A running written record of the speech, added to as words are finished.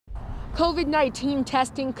COVID-19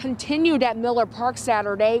 testing continued at Miller Park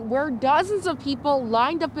Saturday, where dozens of people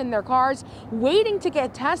lined up in their cars waiting to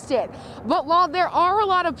get tested. But while there are a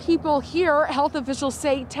lot of people here, health officials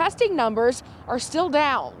say testing numbers are still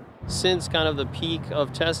down. Since kind of the peak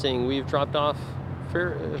of testing, we've dropped off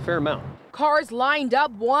a fair amount. Cars lined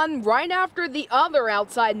up one right after the other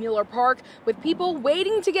outside Miller Park with people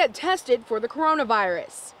waiting to get tested for the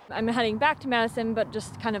coronavirus. I'm heading back to Madison, but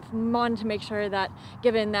just kind of wanted to make sure that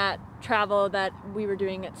given that travel that we were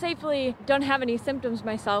doing it safely. Don't have any symptoms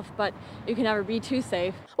myself, but you can never be too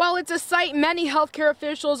safe. While it's a sight many healthcare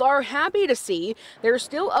officials are happy to see, there's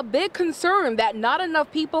still a big concern that not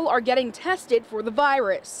enough people are getting tested for the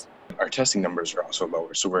virus. Our testing numbers are also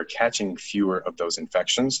lower, so we're catching fewer of those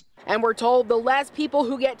infections. And we're told the less people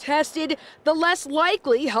who get tested, the less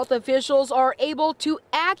likely health officials are able to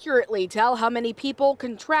accurately tell how many people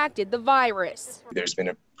contracted the virus. There's been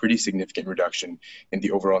a pretty significant reduction in the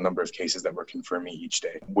overall number of cases that we're confirming each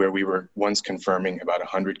day. Where we were once confirming about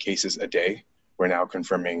 100 cases a day, we're now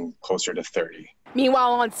confirming closer to 30.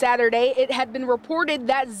 Meanwhile, on Saturday, it had been reported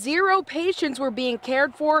that 0 patients were being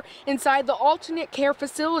cared for inside the alternate care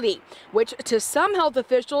facility, which to some health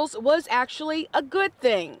officials was actually a good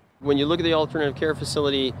thing. When you look at the alternative care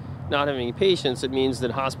facility not having any patients, it means that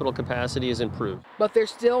hospital capacity is improved. But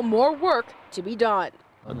there's still more work to be done.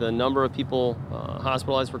 The number of people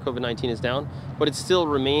hospitalized for COVID-19 is down, but it still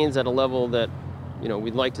remains at a level that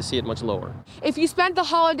we'd like to see it much lower. If you spent the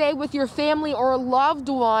holiday with your family or a loved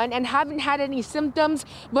one and haven't had any symptoms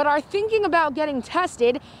but are thinking about getting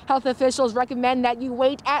tested, health officials recommend that you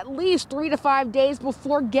wait at least 3 to 5 days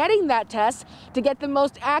before getting that test to get the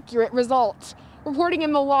most accurate results. Reporting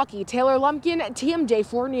in Milwaukee, Taylor Lumpkin,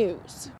 TMJ4 News.